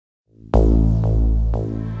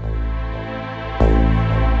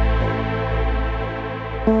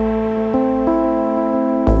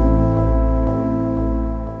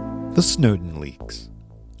The Snowden leaks.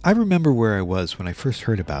 I remember where I was when I first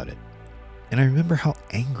heard about it, and I remember how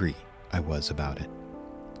angry I was about it.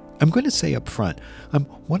 I'm going to say up front, I'm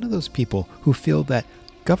one of those people who feel that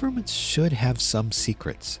governments should have some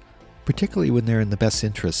secrets, particularly when they're in the best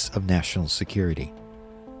interests of national security.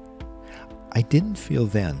 I didn't feel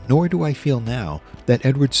then, nor do I feel now, that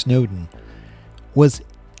Edward Snowden was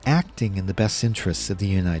acting in the best interests of the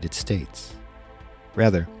United States.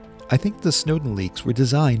 Rather, I think the Snowden leaks were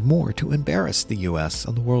designed more to embarrass the U.S.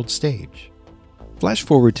 on the world stage. Flash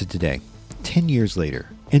forward to today, 10 years later,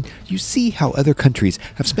 and you see how other countries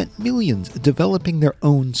have spent millions developing their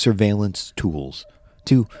own surveillance tools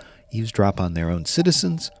to eavesdrop on their own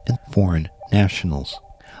citizens and foreign nationals.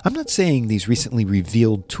 I'm not saying these recently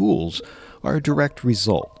revealed tools are a direct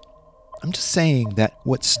result. I'm just saying that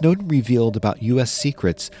what Snowden revealed about U.S.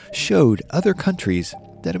 secrets showed other countries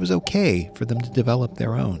that it was okay for them to develop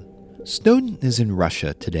their own. Snowden is in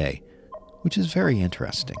Russia today, which is very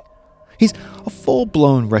interesting. He's a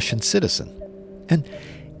full-blown Russian citizen. And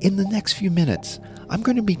in the next few minutes, I'm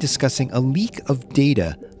going to be discussing a leak of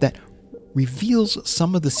data that reveals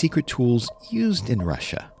some of the secret tools used in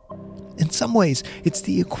Russia. In some ways, it's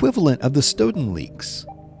the equivalent of the Snowden leaks,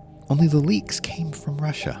 only the leaks came from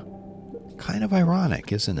Russia. Kind of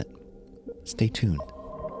ironic, isn't it? Stay tuned.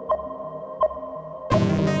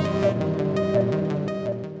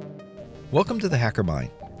 Welcome to The Hacker Mind,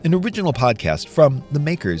 an original podcast from the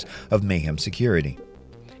makers of Mayhem Security.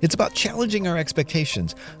 It's about challenging our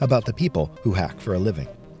expectations about the people who hack for a living.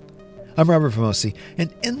 I'm Robert Famosi,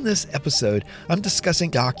 and in this episode, I'm discussing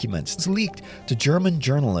documents leaked to German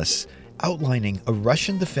journalists outlining a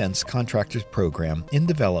Russian defense contractors program in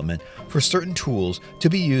development for certain tools to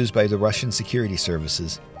be used by the Russian security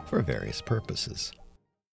services for various purposes.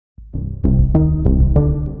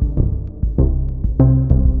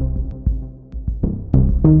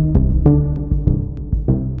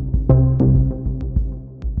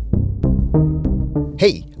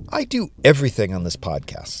 Hey, I do everything on this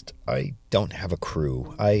podcast. I don't have a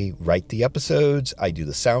crew. I write the episodes, I do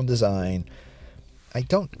the sound design. I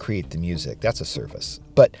don't create the music, that's a service.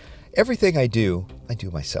 But everything I do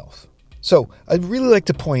myself. So I'd really like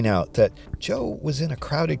to point out that Joe was in a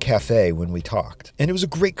crowded cafe when we talked. And it was a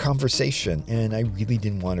great conversation, and I really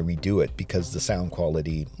didn't want to redo it because the sound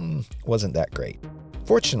quality wasn't that great.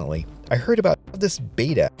 Fortunately, I heard about this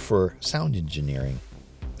beta for sound engineering.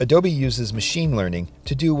 Adobe uses machine learning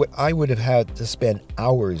to do what I would have had to spend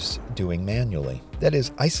hours doing manually. That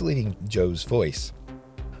is, isolating Joe's voice.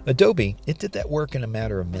 Adobe, it did that work in a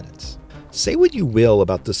matter of minutes. Say what you will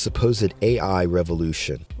about the supposed AI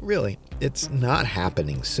revolution. Really, it's not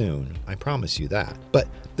happening soon, I promise you that. But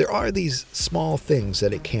there are these small things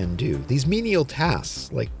that it can do, these menial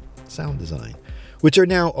tasks like sound design, which are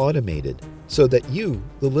now automated so that you,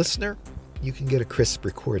 the listener, you can get a crisp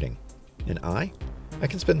recording. And I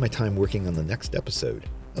can spend my time working on the next episode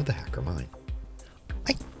of The Hacker Mind.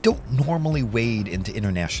 I don't normally wade into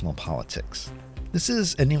international politics. This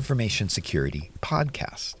is an information security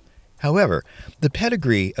podcast. However, the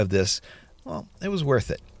pedigree of this, well, it was worth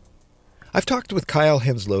it. I've talked with Kyle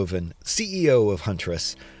Hensloven, CEO of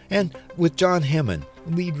Huntress, and with John Hammond,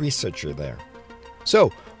 lead researcher there.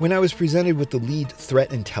 So, when I was presented with the lead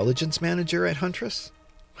threat intelligence manager at Huntress,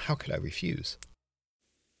 how could I refuse?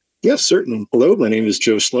 Yes, certainly. Hello, my name is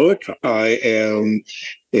Joe Slowick. I am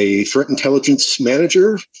a threat intelligence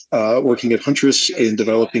manager working at Huntress in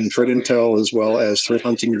developing threat intel as well as threat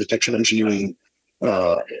hunting and detection engineering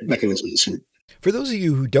mechanisms. For those of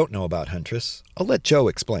you who don't know about Huntress, I'll let Joe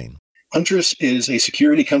explain. Huntress is a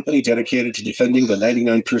security company dedicated to defending the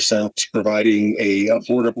 99%, providing a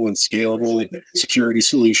affordable and scalable security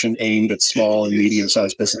solution aimed at small and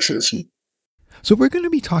medium-sized businesses. So we're going to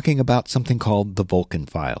be talking about something called the Vulkan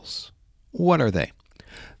Files. What are they?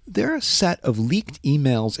 They're a set of leaked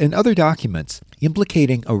emails and other documents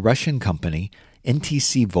implicating a Russian company,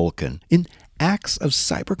 NTC Vulkan, in acts of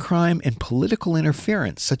cybercrime and political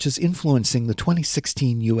interference, such as influencing the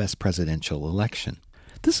 2016 U.S. presidential election.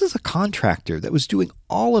 This is a contractor that was doing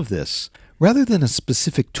all of this rather than a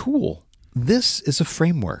specific tool. This is a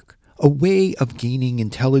framework, a way of gaining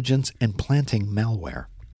intelligence and planting malware.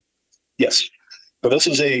 Yes. So this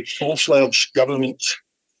is a full-fledged government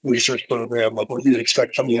research program of what you'd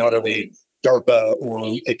expect coming out of a DARPA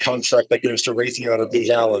or a contract that goes to Raytheon or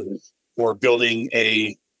Booz Allen or building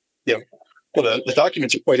well, the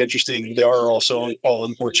documents are quite interesting. They are also all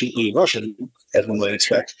unfortunately Russian, as one might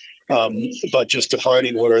expect. But just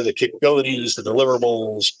defining what are the capabilities, the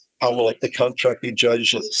deliverables, how will the contract be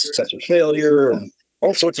judged as success or failure, and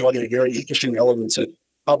all sorts of other very interesting elements of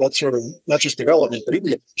how that sort of, not just development, but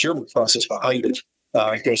even the procurement process behind it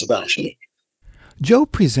it goes about. Joe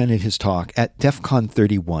presented his talk at DEF CON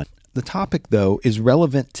 31. The topic, though, is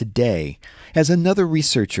relevant today as another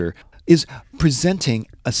researcher is presenting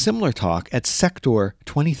a similar talk at Sector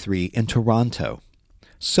 23 in Toronto.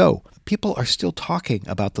 So, people are still talking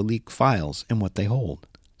about the leaked files and what they hold.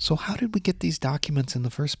 So how did we get these documents in the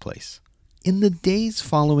first place? In the days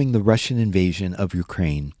following the Russian invasion of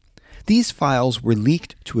Ukraine, these files were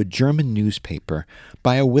leaked to a German newspaper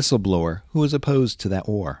by a whistleblower who was opposed to that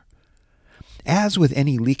war. As with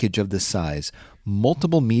any leakage of this size,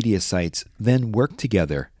 multiple media sites then worked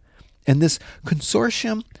together, and this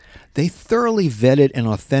consortium, they thoroughly vetted and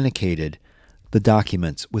authenticated the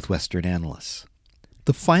documents with Western analysts.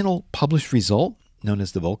 The final published result, known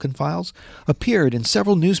as the Vulkan Files, appeared in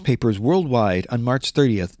several newspapers worldwide on March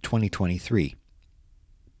 30th, 2023.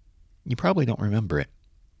 You probably don't remember it.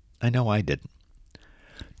 I know I didn't.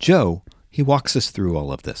 Joe, he walks us through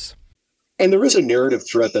all of this. And there is a narrative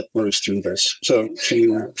thread that flows through this. So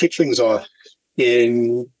to kick things off,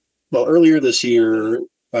 earlier this year,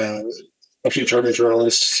 a few German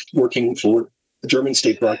journalists working for German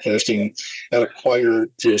state broadcasting had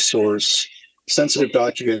acquired to source sensitive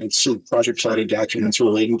documents, project-sided documents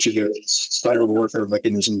relating to the cyber warfare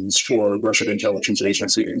mechanisms for Russian intelligence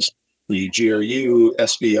agencies, the GRU,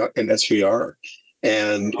 SVR, and SVR.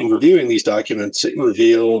 And in reviewing these documents, it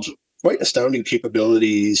revealed quite astounding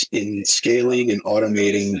capabilities in scaling and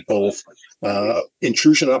automating both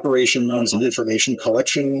intrusion operations and information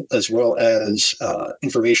collection, as well as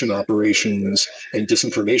information operations and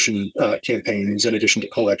disinformation campaigns in addition to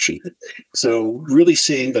collection. So really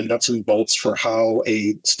seeing the nuts and bolts for how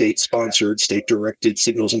a state-sponsored, state-directed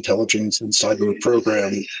signals intelligence and cyber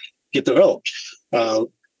program get developed.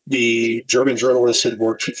 The German journalists had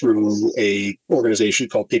worked through an organization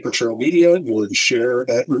called Paper Trail Media and would share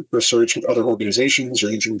that research with other organizations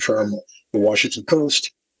ranging from the Washington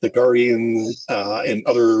Post, the Guardian, and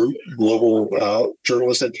other global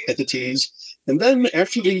journalist entities. And then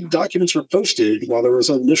after the documents were posted, while there was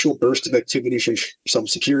an initial burst of activity from some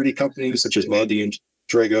security companies such as Mondi and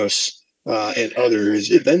Dragos and others,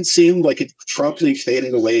 it then seemed like it promptly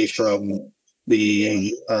faded away from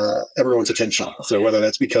everyone's attention. So whether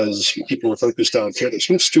that's because people were focused on Taylor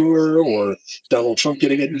Swift's tour or Donald Trump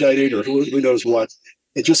getting indicted or who knows what,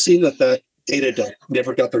 it just seemed that data dump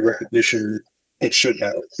never got the recognition it should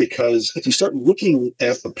have. Because if you start looking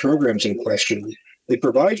at the programs in question, they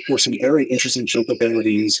provide for some very interesting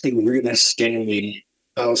capabilities in really scanning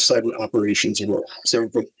how cyber operations work. So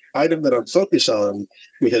the item that I'm focused on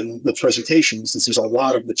within the presentation, since there's a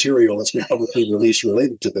lot of material that's been publicly released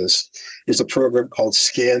related to this, is a program called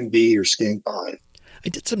ScanV or ScanV. I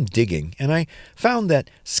did some digging, and I found that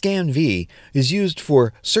ScanV is used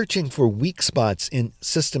for searching for weak spots in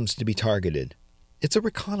systems to be targeted. It's a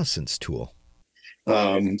reconnaissance tool.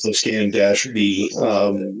 So Scan-V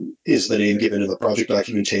is the name given in the project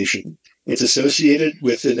documentation. It's associated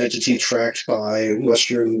with an entity tracked by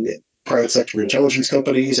Western private sector intelligence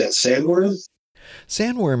companies at Sandworm.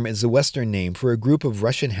 Sandworm is a Western name for a group of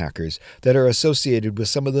Russian hackers that are associated with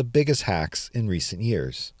some of the biggest hacks in recent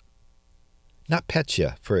years.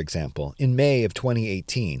 NotPetya, for example, in May of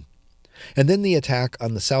 2018, and then the attack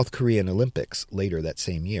on the South Korean Olympics later that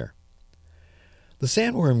same year. The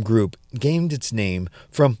Sandworm Group gained its name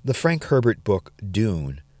from the Frank Herbert book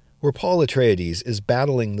Dune, where Paul Atreides is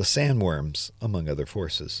battling the sandworms, among other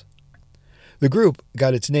forces. The group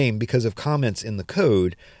got its name because of comments in the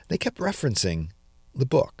code they kept referencing the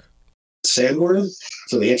book. Sandworm,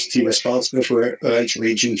 so the entity responsible for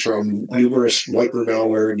ranging from numerous wiper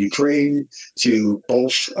malware in Ukraine to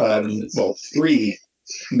both, three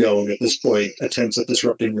known at this point attempts at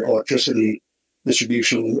disrupting electricity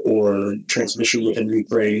distribution or transmission within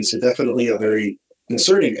Ukraine. So definitely a very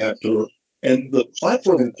concerning actor. And the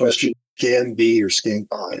platform in question, ScanV or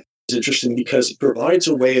ScanV, is interesting because it provides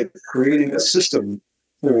a way of creating a system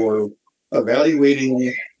for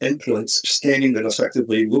evaluating endpoints, scanning them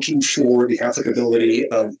effectively, looking for the applicability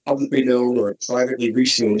of publicly known or privately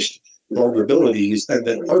resourced vulnerabilities, and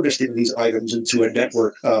then harvesting these items into a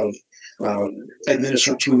network of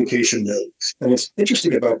administered communication nodes. And what's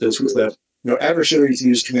interesting about this was that adversaries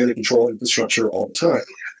use command and control infrastructure all the time.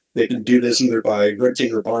 They can do this either by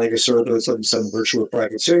renting or buying a service on some virtual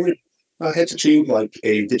private server entity like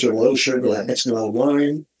a DigitalOcean or an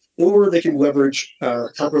XNOline, or they can leverage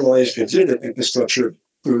compromised legitimate infrastructure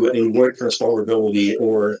through a WordPress vulnerability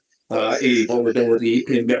or a vulnerability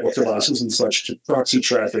in network losses and such to proxy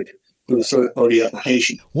traffic to a third-party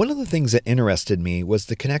application. One of the things that interested me was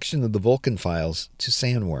the connection of the Vulkan Files to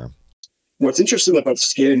Sandworm. What's interesting about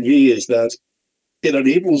ScanV is that it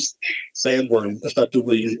enables Sandworm,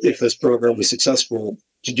 effectively, if this program is successful,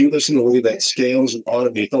 to do this in a way that scales and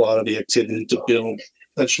automates a lot of the activity to build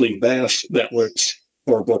essentially vast networks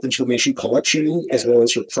for both information collection as well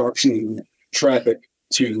as for proxying traffic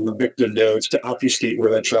to victim nodes to obfuscate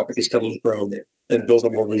where that traffic is coming from and build a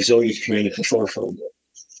more resilient command and control from.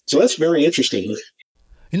 So that's very interesting.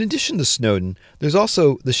 In addition to Snowden, there's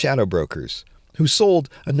also the shadow brokers, who sold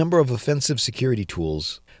a number of offensive security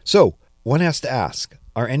tools. So, one has to ask,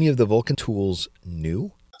 are any of the Vulkan tools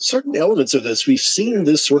new? Certain elements of this, we've seen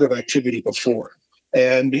this sort of activity before.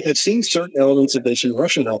 And we've seen certain elements of this in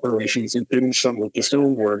Russian operations, including some with the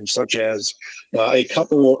Stoneworm, such as a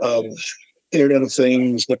couple of Internet of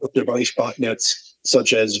Things network device botnets,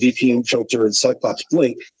 such as VPN Filter and Cyclops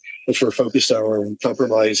Blink, which were focused on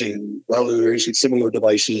compromising routers and similar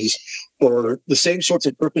devices for the same sorts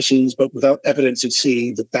of purposes, but without evidence of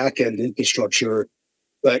seeing the back-end infrastructure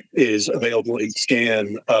that is available in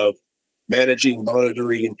SCAN of managing,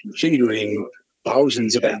 monitoring, and configuring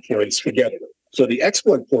thousands of endpoints together. So the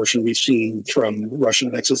exploit portion we've seen from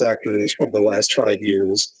Russian Nexus actors over the last 5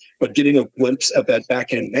 years, but getting a glimpse of that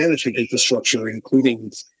back-end management infrastructure,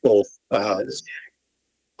 including both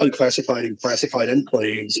unclassified and classified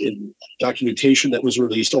enclaves in documentation that was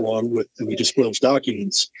released along with the disclosed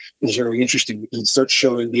documents, is very interesting. It starts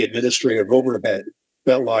showing the administrative overhead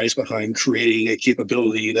that lies behind creating a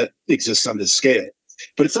capability that exists on this scale.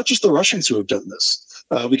 But it's not just the Russians who have done this.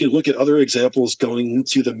 We can look at other examples going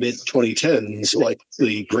into the mid-2010s, like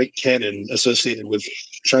the Great Cannon associated with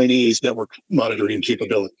Chinese network monitoring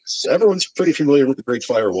capabilities. Everyone's pretty familiar with the Great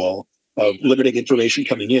Firewall, limiting information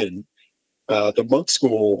coming in. The Monk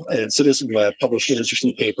School and Citizen Lab published an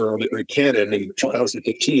interesting paper on the Great Cannon in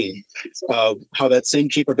 2015, how that same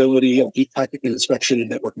capability of deep packet inspection and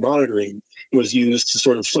network monitoring was used to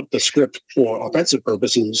sort of flip the script for offensive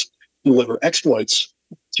purposes, deliver exploits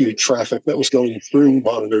to traffic that was going through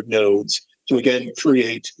monitored nodes to, again,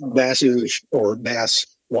 create massive or mass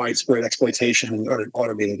widespread exploitation on an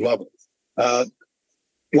automated level.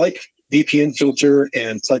 Like VPN Filter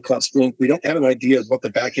and Cyclops Blink, we don't have an idea of what the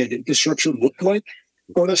backend infrastructure looked like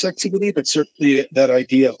for this activity, but certainly that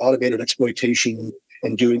idea of automated exploitation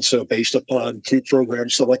and doing so based upon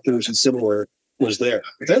pre-programmed selectors and similar was there.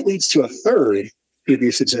 That leads to a third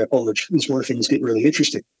previous example, which is where things get really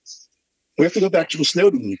interesting. We have to go back to the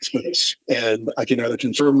Snowden leaks for this, and I can either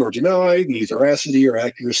confirm or deny the veracity or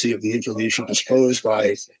accuracy of the information disclosed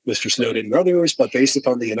by Mr. Snowden and others, but based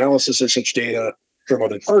upon the analysis of such data from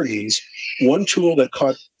other parties, one tool that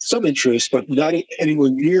caught some interest, but not anywhere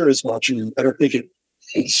near as much, and I don't think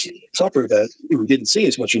it's suffered that we didn't see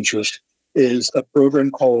as much interest, is a program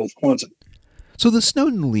called Quantum. So the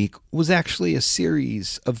Snowden leak was actually a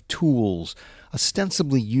series of tools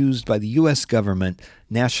ostensibly used by the U.S. government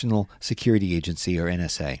National Security Agency, or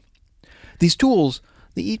NSA. These tools,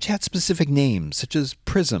 they each had specific names, such as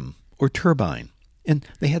Prism or Turbine, and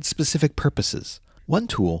they had specific purposes. One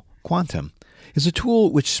tool, Quantum, is a tool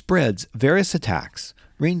which spreads various attacks,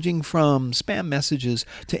 ranging from spam messages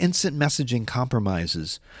to instant messaging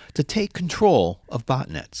compromises, to take control of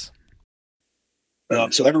botnets.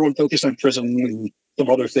 So everyone focused on Prism and some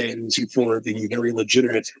other things for the very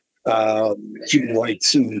legitimate human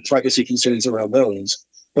rights and privacy concerns around those.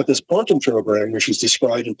 But this Quantum program, which was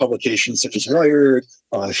described in publications such as Wired,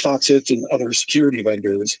 Foxit, and other security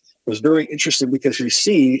vendors, was very interesting because we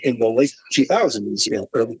see in the late 2000s,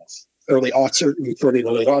 early aughts, early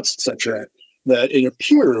late aughts, etc., that it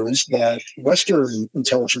appears that Western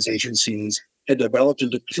intelligence agencies had developed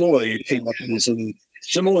and deployed a mechanism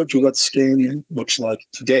similar to what SCAN looks like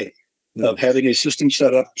today, of having a system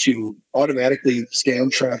set up to automatically scan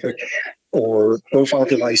traffic or profile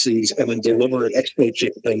devices and then deliver an exploit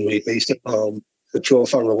capability based upon the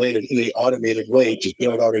profile related in an automated way to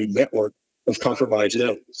build out a network of compromised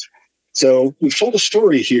nodes. So we've told a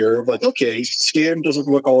story here of like, okay, SCAN doesn't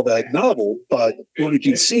look all that novel, but what we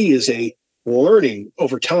can see is a learning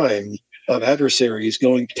over time of adversaries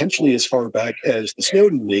going potentially as far back as the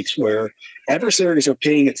Snowden leaks, where adversaries are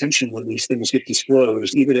paying attention when these things get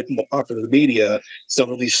disclosed, even if in the popular media,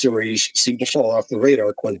 some of these stories seem to fall off the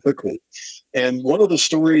radar quite quickly. And one of the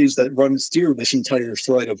stories that runs through this entire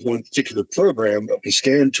thread of one particular program, of the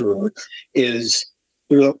SCAN tour, is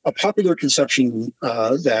there's a popular conception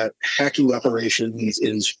that hacking operations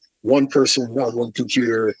is one person on one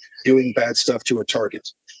computer doing bad stuff to a target.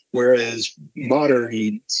 Whereas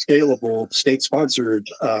modern, scalable, state-sponsored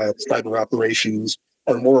cyber operations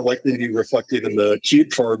are more likely to be reflected in the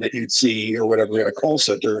cube farm that you'd see or whatever in a call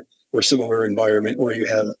center or similar environment where you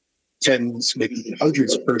have tens, maybe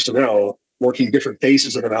hundreds of personnel working different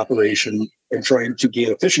phases of an operation and trying to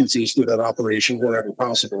gain efficiencies through that operation wherever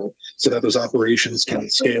possible so that those operations can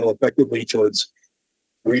scale effectively towards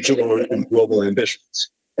regional and global ambitions.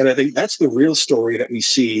 And I think that's the real story that we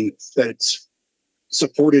see that's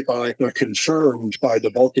supported by or confirmed by the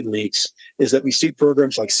Vulkan leaks, is that we see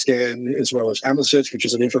programs like SCAN as well as AMOSIT, which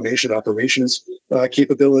is an information operations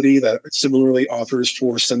capability that similarly offers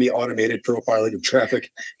for semi-automated profiling of traffic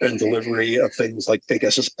and delivery of things like fake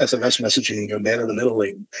SMS messaging or man-in-the-middle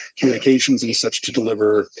lane communications and such to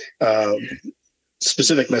deliver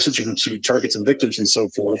specific messaging to targets and victims and so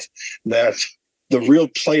forth, that the real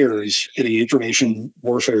players in the information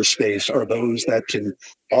warfare space are those that can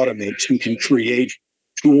automate, who can create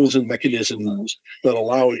tools and mechanisms that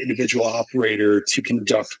allow an individual operator to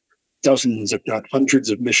conduct dozens, if not hundreds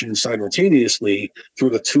of missions simultaneously through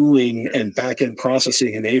the tooling and back-end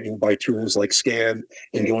processing enabled by tools like SCAN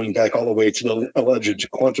and going back all the way to the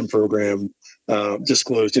alleged quantum program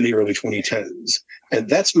disclosed in the early 2010s. And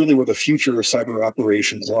that's really where the future of cyber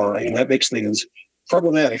operations lie. And that makes things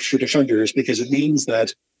problematic for defenders because it means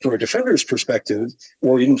that from a defender's perspective,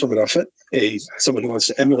 or even from someone who wants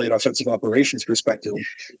to emulate offensive operations perspective,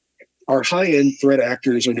 our high-end threat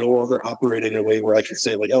actors are no longer operating in a way where I can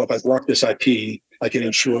say, like, oh, if I block this IP, I can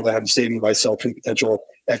ensure that I'm saving myself from potential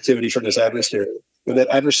activity from this adversary. But that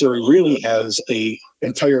adversary really has an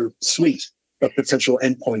entire suite of potential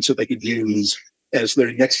endpoints that they could use as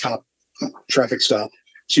their next top traffic stop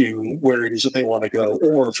to where it is that they want to go,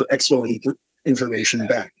 or for exfilling information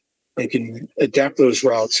back. They can adapt those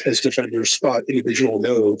routes as defenders spot individual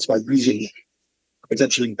nodes by using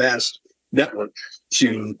potentially vast network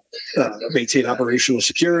to maintain operational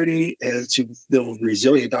security and to build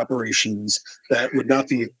resilient operations that would not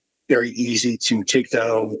be very easy to take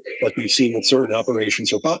down, like we've seen with certain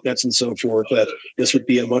operations or botnets and so forth, that this would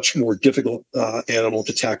be a much more difficult animal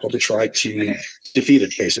to tackle to try to defeat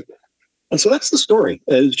it, basically. And so that's the story.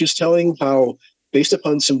 It's just telling how, based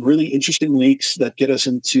upon some really interesting leaks that get us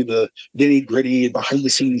into the nitty-gritty and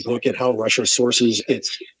behind-the-scenes look at how Russia sources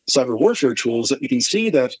its cyber warfare tools, that we can see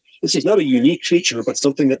that this is not a unique feature, but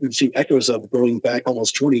something that we've seen echoes of going back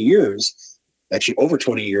almost 20 years, actually over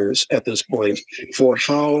 20 years at this point, for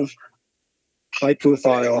how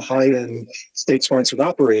high-profile, high-end state-sponsored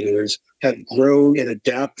operators have grown and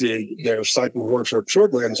adapted their cyber warfare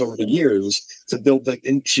programs over the years to build them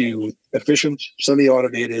into efficient,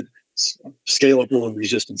 semi-automated, scalable and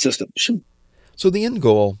resistant systems. So the end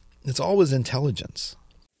goal is always intelligence.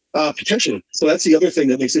 Potentially. So that's the other thing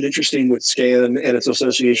that makes it interesting with SCAN and its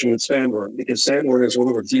association with Sandworm, because Sandworm is one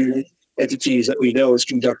of the few entities that we know has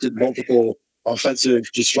conducted multiple offensive,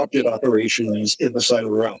 disruptive operations in the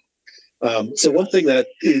cyber realm. So one thing that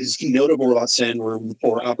is notable about Sandworm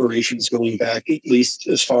for operations going back, at least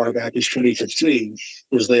as far back as 2015,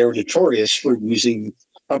 was they are notorious for using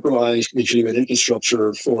compromised legitimate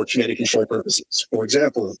infrastructure for kinetic and strike purposes. For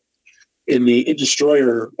example, in the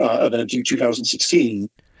Indestroyer event in 2016.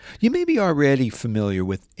 You may be already familiar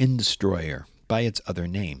with Indestroyer by its other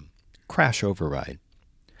name, Crash Override.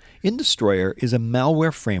 Indestroyer is a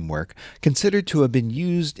malware framework considered to have been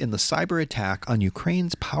used in the cyber attack on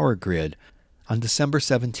Ukraine's power grid on December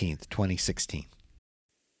 17, 2016.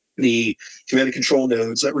 The command and control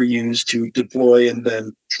nodes that were used to deploy and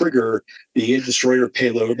then trigger the Indestroyer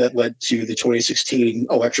payload that led to the 2016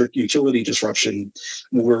 electric utility disruption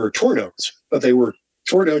were Tor nodes. But they were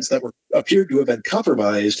Tor nodes that appeared to have been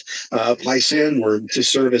compromised by Sandworm to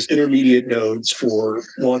serve as intermediate nodes for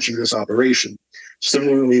launching this operation.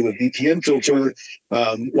 Similarly, with VPN filter,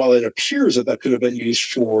 while it appears that could have been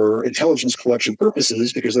used for intelligence collection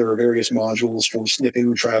purposes, because there are various modules for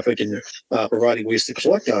sniffing traffic and providing ways to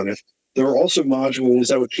collect on it, there are also modules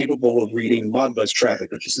that were capable of reading Modbus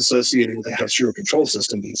traffic, which is associated with the industrial control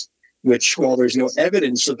systems, which, while there's no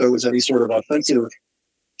evidence that there was any sort of offensive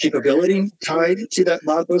capability tied to that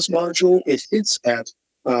Modbus module, it hints at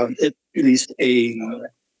least a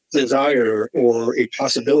desire or a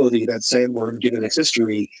possibility that Sandworm, given its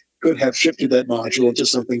history, could have shifted that module to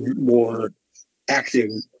something more active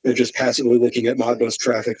than just passively looking at Modbus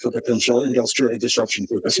traffic for potential industrial disruption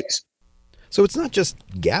purposes. So it's not just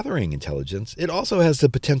gathering intelligence, it also has the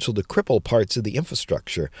potential to cripple parts of the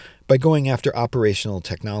infrastructure by going after operational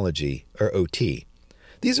technology, or OT.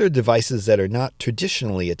 These are devices that are not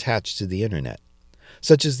traditionally attached to the internet,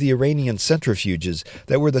 such as the Iranian centrifuges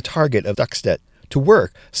that were the target of Stuxnet. To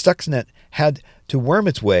work, Stuxnet had to worm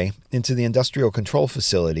its way into the industrial control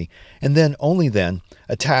facility and then, only then,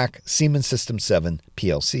 attack Siemens System 7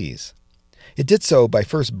 PLCs. It did so by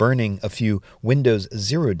first burning a few Windows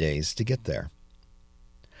 0 days to get there.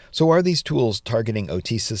 So are these tools targeting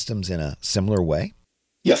OT systems in a similar way?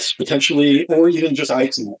 Yes, potentially, or even just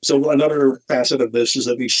IT. So another facet of this is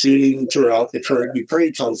that we've seen throughout the current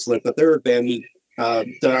Ukraine conflict that there have been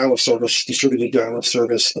denial of service, distributed denial of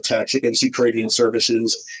service attacks against Ukrainian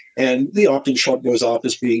services, and they often shrug those off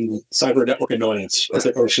as being cyber network annoyance, as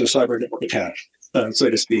opposed to a cyber network attack, so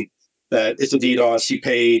to speak. That it's a DDoS, you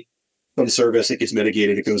pay some service, it gets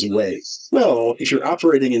mitigated, it goes away. Well, if you're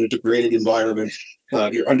operating in a degraded environment,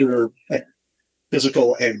 you're under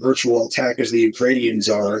physical and virtual attack as the Ukrainians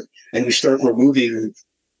are, and you start removing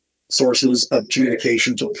sources of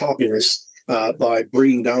communication to the populace by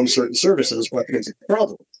bringing down certain services, what is the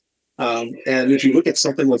problem? And if you look at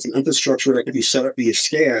something like the infrastructure that can be set up via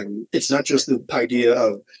scan, it's not just the idea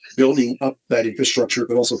of building up that infrastructure,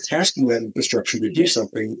 but also tasking that infrastructure to do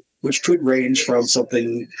something, which could range from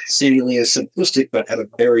something seemingly as simplistic, but at a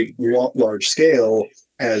very large scale,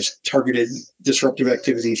 as targeted disruptive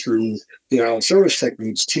activity through denial of service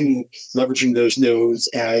techniques, to leveraging those nodes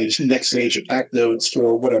as next stage attack nodes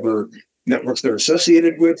for whatever networks they're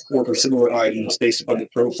associated with, or for similar items based upon the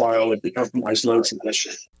profile and the compromised loads and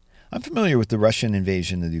mission. I'm familiar with the Russian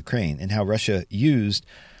invasion of Ukraine and how Russia used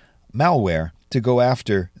malware to go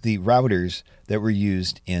after the routers that were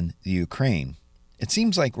used in the Ukraine. It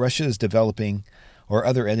seems like Russia is developing, or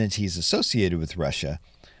other entities associated with Russia,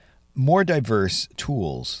 more diverse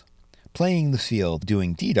tools, playing the field,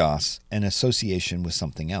 doing DDoS in association with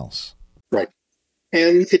something else. Right.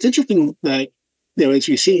 And it's interesting that, as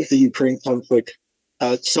you see the Ukraine conflict,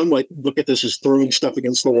 some might look at this as throwing stuff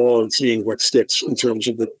against the wall and seeing what sticks in terms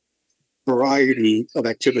of the variety of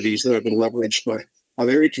activities that have been leveraged, but a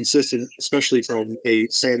very consistent, especially from a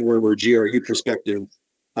sandworm or GRU perspective,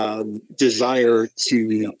 desire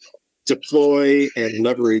to deploy and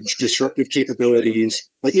leverage disruptive capabilities,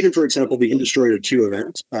 like even, for example, the Indestroyer 2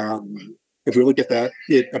 event. If we look at that,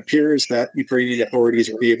 it appears that Ukrainian authorities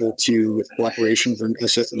will be able to, with collaboration from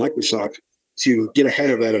SS and Microsoft, to get ahead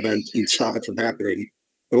of that event and stop it from happening.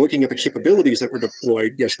 But looking at the capabilities that were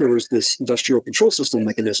deployed, yes, there was this industrial control system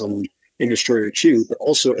mechanism in Destroyer 2, but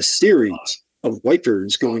also a series of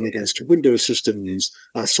wipers going against Windows systems,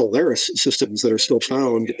 Solaris systems that are still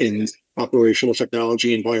found in operational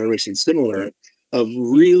technology environments and similar, of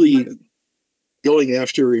really going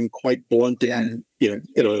after in quite blunt and, to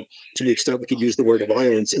the extent we could use the word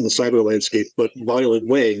violence in the cyber landscape, but violent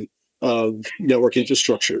way of network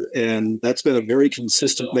infrastructure. And that's been a very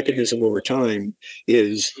consistent mechanism over time,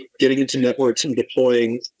 is getting into networks and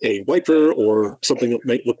deploying a wiper or something that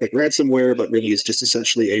might look like ransomware, but really is just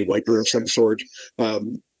essentially a wiper of some sort,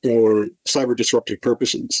 for cyber disruptive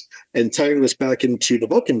purposes. And tying this back into the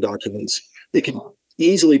Vulkan documents, it can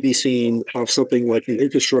easily be seen of something like an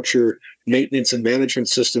infrastructure maintenance and management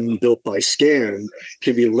system built by SCAN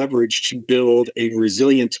can be leveraged to build a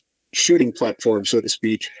resilient shooting platform, so to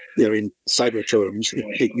speak, in cyber terms. I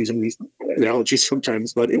hate using these analogies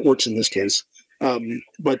sometimes, but it works in this case.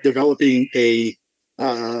 But developing a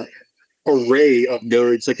array of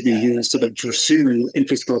nodes that can be used to then pursue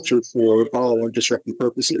infrastructure for volatile and disruptive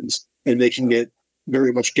purposes, and making it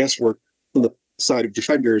very much guesswork from the side of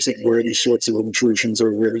defenders at where these sorts of intrusions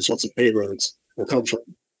or where these sorts of payloads will come from.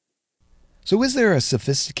 So is there a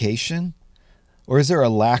sophistication, or is there a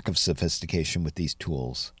lack of sophistication with these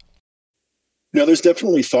tools? Now, there's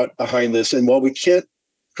definitely thought behind this. And while we can't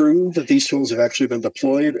prove that these tools have actually been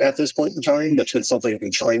deployed at this point in time, that's been something I've been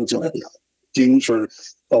trying to do for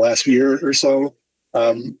the last year or so.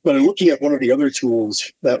 But I'm looking at one of the other tools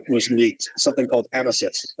that was leaked, something called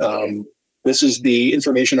Amisit. This is the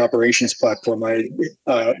information operations platform I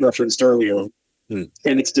referenced earlier. And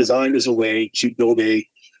it's designed as a way to build a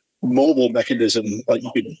mobile mechanism that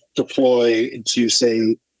you could deploy into,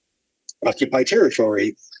 say, occupied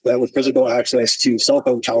territory, that with physical access to cell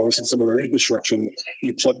phone towers and some other infrastructure,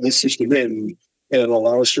 you plug this system in, and it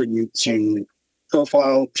allows for you to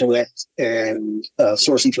profile, collect, and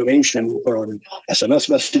source information from SMS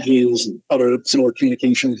messages and other similar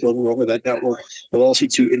communications over that network, but also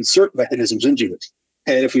to insert mechanisms into it.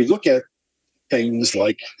 And if we look at things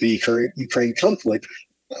like the current Ukraine conflict,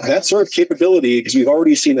 that sort of capability, because we've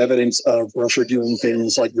already seen evidence of Russia doing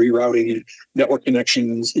things like rerouting network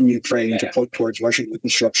connections in Ukraine to put towards Russian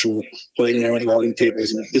infrastructure, putting in routing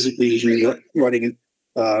tables and physically running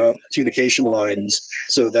communication lines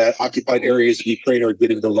so that occupied areas of Ukraine are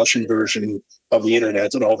getting the Russian version of the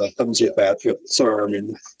internet and all that comes with that, with CERN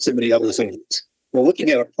and so many other things. Well, looking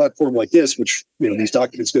at a platform like this, which these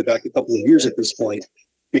documents go back a couple of years at this point,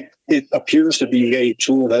 it appears to be a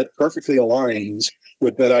tool that perfectly aligns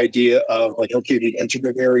with that idea of like, okay, we entered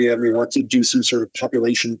an area and we want to do some sort of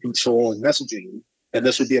population control and messaging. And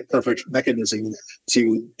this would be a perfect mechanism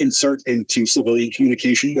to insert into civilian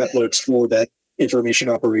communication networks for that information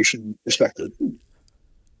operation perspective.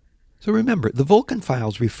 So remember, the Vulkan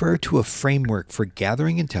Files refer to a framework for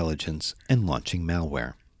gathering intelligence and launching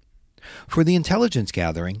malware. For the intelligence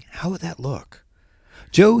gathering, how would that look?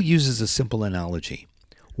 Joe uses a simple analogy.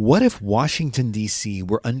 What if Washington, D.C.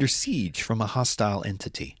 were under siege from a hostile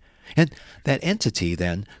entity? And that entity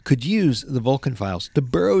then could use the Vulkan Files to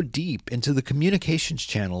burrow deep into the communications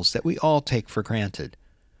channels that we all take for granted.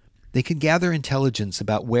 They could gather intelligence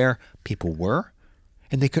about where people were,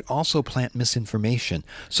 and they could also plant misinformation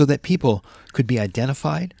so that people could be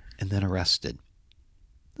identified and then arrested.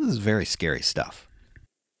 This is very scary stuff.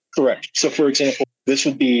 Correct. So, for example, this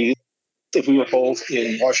would be if we were both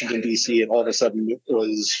in Washington, D.C., and all of a sudden it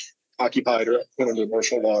was occupied or put under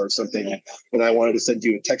martial law or something, and I wanted to send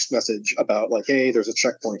you a text message about, like, hey, there's a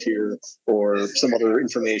checkpoint here, or some other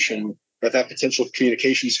information, that potential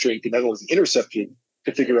communication stream could not only be intercepted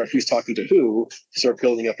to figure out who's talking to who, start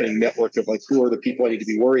building up a network of, like, who are the people I need to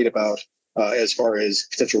be worried about as far as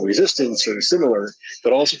potential resistance or similar,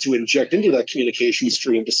 but also to inject into that communication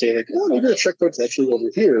stream to say, like, oh, maybe the checkpoint's actually over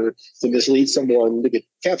here, to mislead someone to get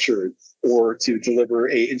captured, or to deliver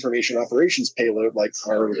a information operations payload, like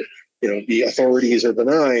the authorities are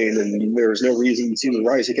benign and there's no reason to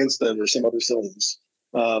rise against them, or some other things.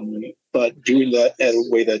 But doing that in a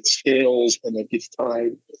way that scales and that gets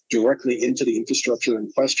tied directly into the infrastructure in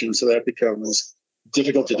question, so that it becomes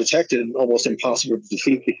difficult to detect and almost impossible to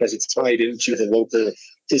defeat because it's tied into the local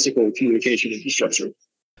physical communication infrastructure.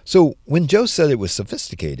 So when Joe said it was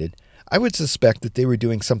sophisticated, I would suspect that they were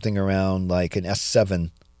doing something around like an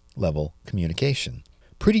S7 level communication,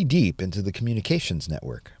 pretty deep into the communications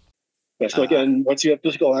network. Yes, so again, once you have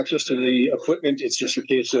physical access to the equipment, it's just a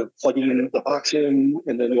case of plugging the box in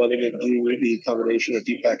and then letting it do the combination of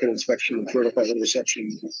deep packet inspection and protocol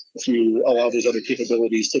interception to allow those other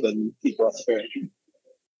capabilities to then be brought to bear.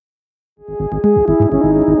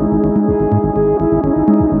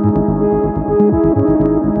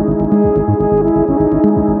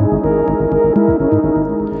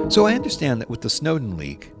 So I understand that with the Snowden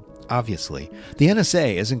leak, obviously, the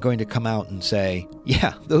NSA isn't going to come out and say,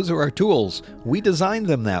 yeah, those are our tools. We designed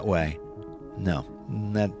them that way. No,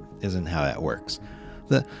 that isn't how that works.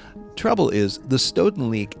 The trouble is the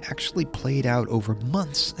Snowden leak actually played out over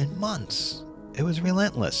months and months. It was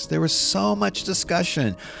relentless. There was so much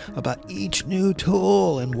discussion about each new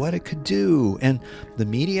tool and what it could do. And the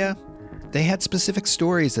media, they had specific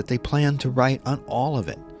stories that they planned to write on all of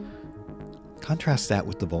it. Contrast that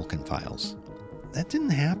with the Vulkan Files. That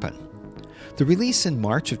didn't happen. The release in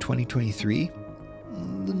March of 2023,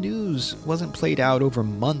 the news wasn't played out over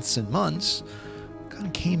months and months. It kind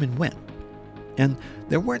of came and went. And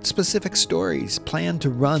there weren't specific stories planned to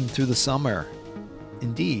run through the summer.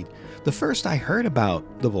 Indeed, the first I heard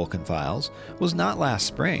about the Vulkan Files was not last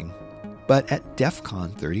spring, but at DEF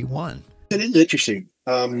CON 31. It is interesting.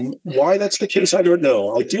 Why that's the case, I don't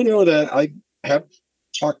know. I do know that I have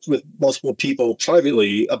talked with multiple people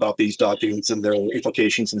privately about these documents and their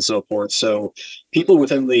implications and so forth. So people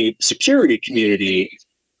within the security community,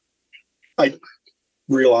 I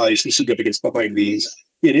realize the significance behind these.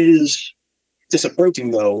 It is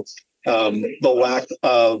disappointing, though, the lack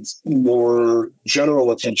of more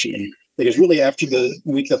general attention. Because really, after the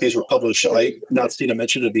week that these were published, I've not seen a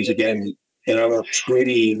mention of these again. And I'm a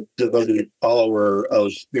pretty devoted follower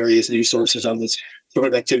of various news sources on this sort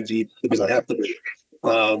of activity because I have to be.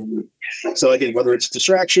 So again, whether it's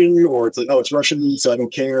distraction or it's like, oh, it's Russian, so I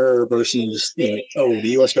don't care, versus, oh, the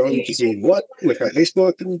U.S. government is doing what with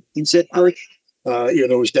Facebook and said,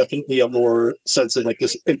 there was definitely a more sense that, like,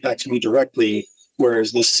 this impacts me directly,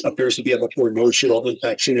 whereas this appears to be a much more emotional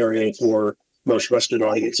impact scenario for most Western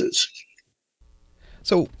audiences.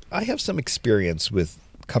 So I have some experience with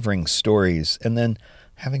covering stories and then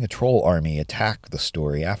having a troll army attack the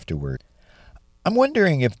story afterward. I'm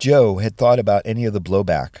wondering if Joe had thought about any of the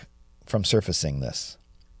blowback from surfacing this.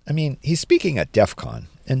 I mean, he's speaking at DEF CON,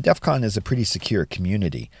 and DEF CON is a pretty secure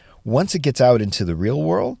community. Once it gets out into the real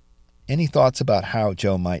world, any thoughts about how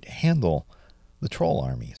Joe might handle the troll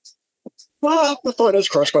armies? Well, the thought has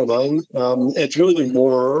crossed my mind. It's really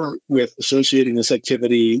more with associating this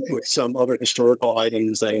activity with some other historical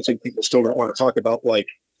items that I think people still don't want to talk about, like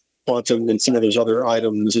quantum and some of those other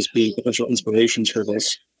items as being potential inspirations for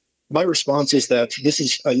this. My response is that this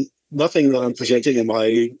is nothing that I'm presenting in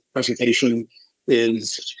my presentation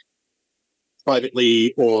is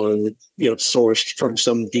privately or sourced from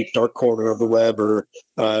some deep dark corner of the web, or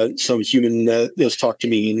some human that has talked to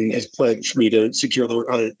me and has pledged me to secure their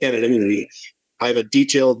anonymity. I have a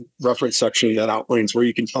detailed reference section that outlines where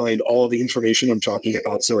you can find all of the information I'm talking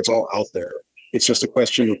about, so it's all out there. It's just a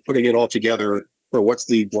question of putting it all together or what's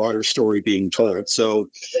the broader story being told. So,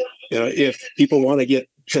 if people want to get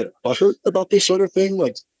butthurt about this sort of thing,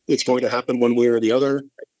 like it's going to happen one way or the other,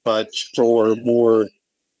 but for more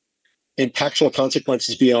impactful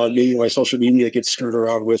consequences beyond me, my social media gets screwed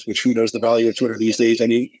around with, which who knows the value of Twitter these days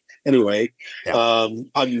anyway. Yeah.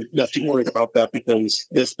 I'm not too worried about that because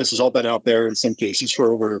this has all been out there in some cases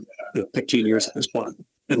for over 15 years at this point.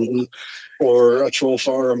 Or a troll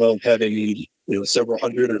farm of having several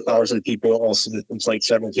hundred or thousand people all submit complaints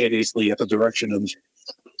simultaneously at the direction of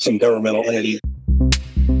some governmental entity.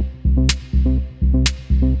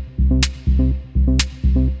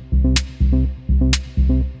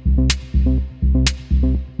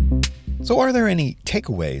 So are there any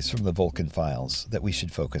takeaways from the Vulkan Files that we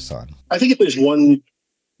should focus on? I think if there's one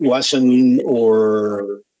lesson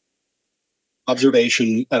or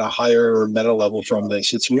observation at a higher meta level from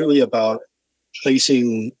this, it's really about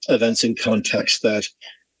placing events in context, that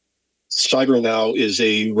cyber now is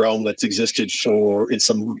a realm that's existed in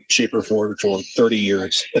some shape or form for 30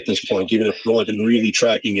 years at this point, even if we've only been really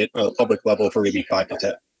tracking it on a public level for maybe 5 to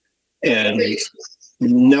 10. And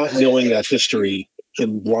not knowing that history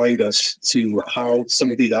can blind us to how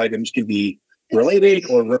some of these items can be related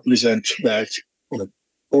or represent that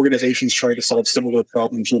organizations trying to solve similar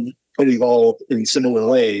problems will evolve in similar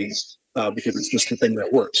ways because it's just the thing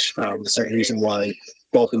that works. The same reason why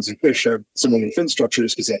dolphins and fish have similar fin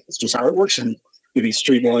structures, because that's just how it works and can be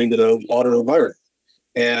streamlined in a water environment.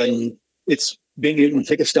 And it's being able to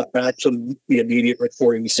take a step back from the immediate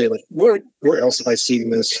reporting and say, like, where else have I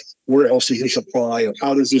seen this? Where else is this apply?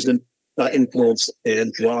 How does this influence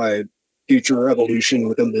and drive future evolution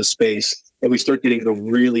within this space? And we start getting the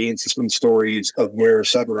really interesting stories of where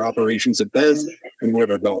cyber operations have been and where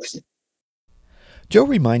they're going. Joe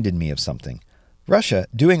reminded me of something. Russia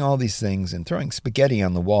doing all these things and throwing spaghetti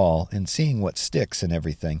on the wall and seeing what sticks and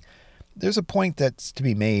everything. There's a point that's to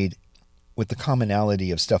be made with the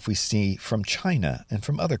commonality of stuff we see from China and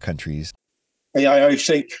from other countries. I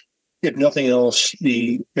think, if nothing else,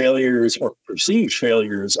 the failures or perceived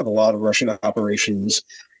failures of a lot of Russian operations,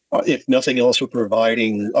 if nothing else, were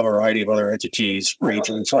providing a variety of other entities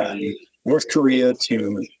ranging from North Korea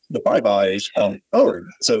to the Five Eyes.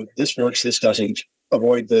 So this works, this doesn't.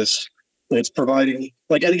 Avoid this. It's providing,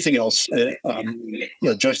 like anything else,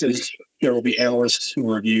 just as there will be analysts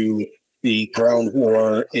who review the ground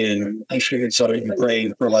war in eastern and southern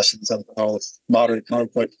Ukraine for lessons on how modern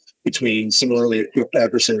conflict between similarly equipped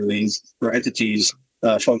adversaries or entities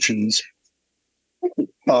functions.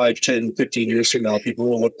 5, 10, 15 years from now, people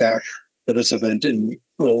will look back at this event and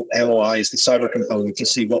will analyze the cyber component to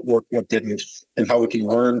see what worked, what didn't, and how we can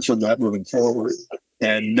learn from that moving forward.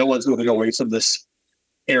 And no one's moving away from this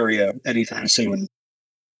area anytime soon.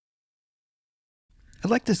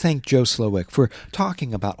 I'd like to thank Joe Slowick for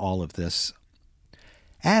talking about all of this.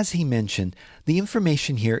 As he mentioned, the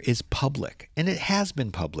information here is public, and it has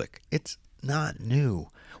been public. It's not new.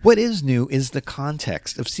 What is new is the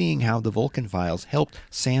context of seeing how the Vulkan Files helped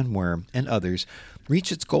Sandworm and others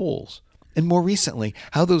reach its goals, and more recently,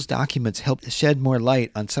 how those documents helped shed more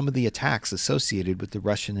light on some of the attacks associated with the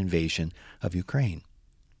Russian invasion of Ukraine.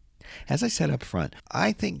 As I said up front,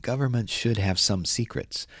 I think governments should have some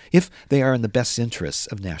secrets, if they are in the best interests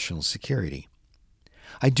of national security.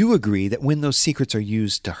 I do agree that when those secrets are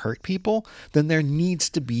used to hurt people, then there needs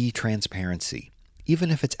to be transparency,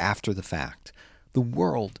 even if it's after the fact. The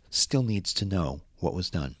world still needs to know what was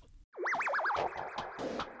done.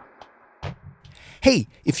 Hey,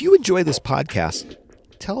 if you enjoy this podcast,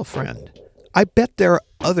 tell a friend. I bet there are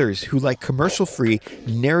others who like commercial-free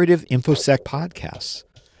narrative InfoSec podcasts.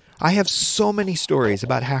 I have so many stories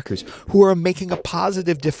about hackers who are making a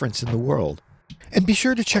positive difference in the world. And be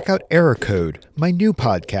sure to check out Error Code, my new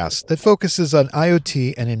podcast that focuses on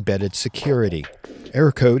IoT and embedded security.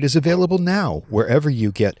 Error Code is available now wherever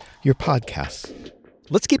you get your podcasts.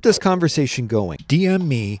 Let's keep this conversation going. DM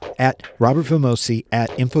me at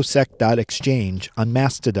robertvamosi@infosec.exchange on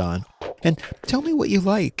Mastodon and tell me what you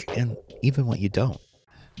like and even what you don't.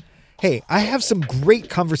 Hey, I have some great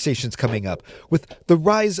conversations coming up with the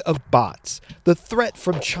rise of bots, the threat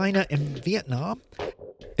from China and Vietnam,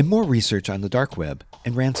 and more research on the dark web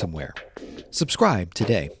and ransomware. Subscribe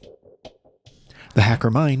today. The Hacker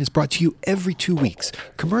Mind is brought to you every 2 weeks,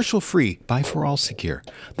 commercial-free by For All Secure,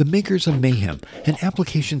 the makers of Mayhem, an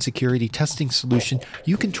application security testing solution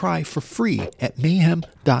you can try for free at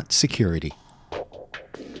mayhem.security.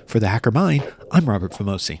 For The Hacker Mind, I'm Robert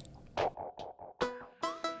Vamosi.